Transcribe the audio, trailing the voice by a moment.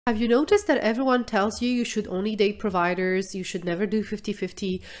Have you noticed that everyone tells you should only date providers, you should never do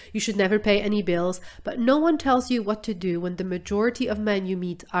 50-50, you should never pay any bills, but no one tells you what to do when the majority of men you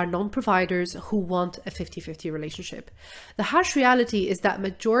meet are non-providers who want a 50-50 relationship? The harsh reality is that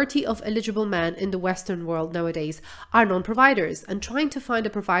majority of eligible men in the Western world nowadays are non-providers, and trying to find a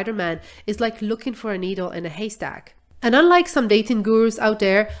provider man is like looking for a needle in a haystack. And unlike some dating gurus out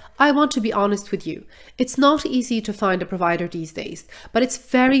there, I want to be honest with you. It's not easy to find a provider these days, but it's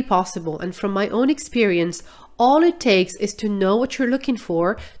very possible. And from my own experience, all it takes is to know what you're looking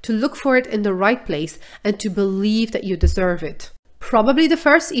for, to look for it in the right place, and to believe that you deserve it. Probably the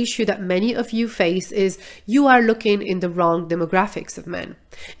first issue that many of you face is you are looking in the wrong demographics of men.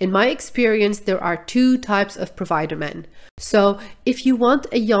 In my experience, there are two types of provider men. So if you want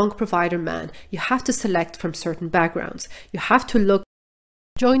a young provider man, you have to select from certain backgrounds. You have to look.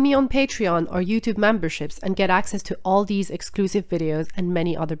 Join me on Patreon or YouTube memberships and get access to all these exclusive videos and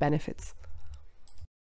many other benefits.